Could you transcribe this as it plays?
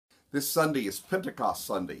This Sunday is Pentecost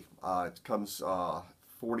Sunday. It comes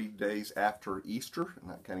 40 days after Easter,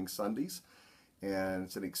 not counting Sundays. And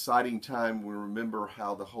it's an exciting time. We remember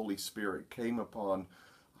how the Holy Spirit came upon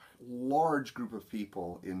a large group of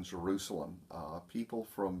people in Jerusalem, people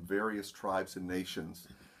from various tribes and nations.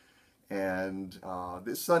 And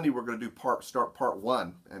this Sunday we're going to start part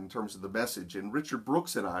one in terms of the message. And Richard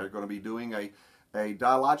Brooks and I are going to be doing a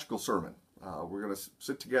dialogical sermon. We're going to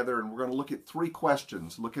sit together and we're going to look at three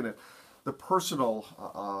questions, looking at the personal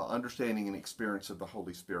understanding and experience of the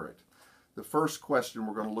Holy Spirit. The first question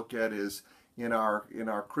we're going to look at is, in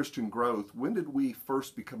our Christian growth, when did we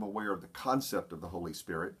first become aware of the concept of the Holy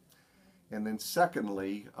Spirit? And then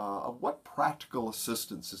secondly, what practical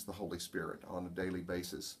assistance is the Holy Spirit on a daily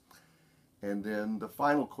basis? And then the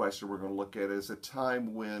final question we're going to look at is a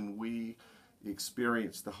time when we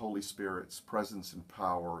experience the Holy Spirit's presence and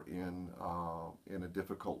power in a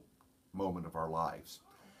difficult moment of our lives.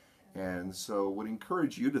 And so would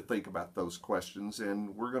encourage you to think about those questions,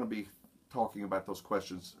 and we're going to be talking about those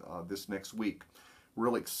questions this next week.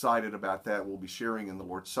 Really excited about that. We'll be sharing in the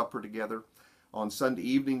Lord's Supper together. On Sunday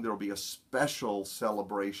evening there will be a special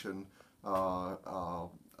celebration of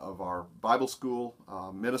our Bible school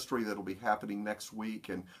ministry that will be happening next week,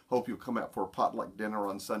 and hope you'll come out for a potluck dinner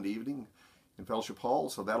on Sunday evening in Fellowship Hall.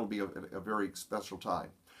 So that'll be a very special time.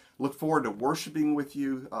 Look forward to worshiping with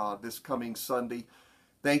you this coming Sunday.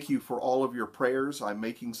 Thank you for all of your prayers. I'm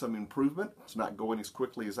making some improvement. It's not going as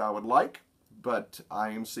quickly as I would like, but I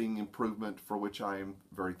am seeing improvement, for which I am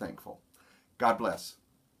very thankful. God bless.